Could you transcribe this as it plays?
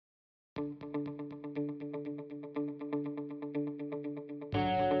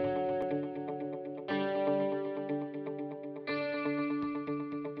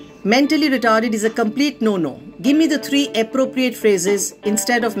Mentally retarded is a complete no-no. Give me the 3 appropriate phrases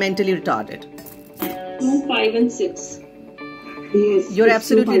instead of mentally retarded. 2, 5 and 6. Yes. You're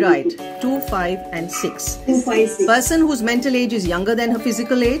absolutely right. 2, 5 and 6. 2, 5, 6. Person whose mental age is younger than her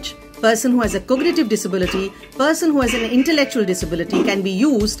physical age, person who has a cognitive disability, person who has an intellectual disability can be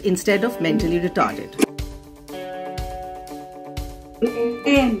used instead of mentally retarded.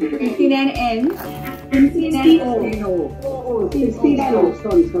 N. 16 and N. 16 and O. 16 and O.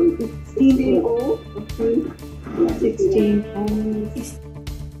 Sorry. 16 and O. 16 and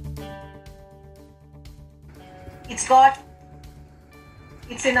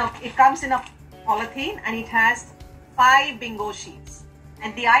It comes in a polythene and it has 5 bingo sheets.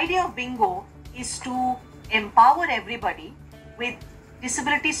 And the idea of bingo is to empower everybody with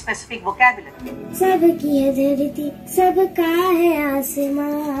disability-specific vocabulary. सबकी है धरती, सबका है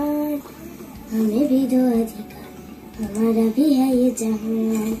आसमान, हमें भी दो अधिकार, हमारा भी है ये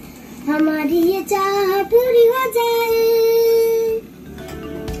जहान, हमारी ये चाह पूरी हो जाए,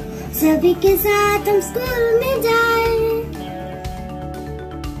 सभी के साथ हम स्कूल में जाए.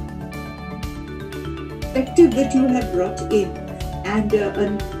 Perspective that you have brought in, and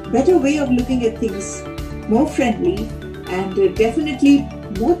a better way of looking at things, more friendly and definitely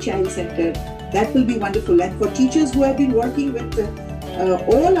more child-centered. That will be wonderful. And for teachers who have been working with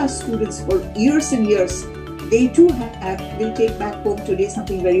all our students for years and years, they too will take back home today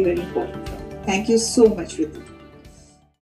something very, very important. Thank you so much, Ritika.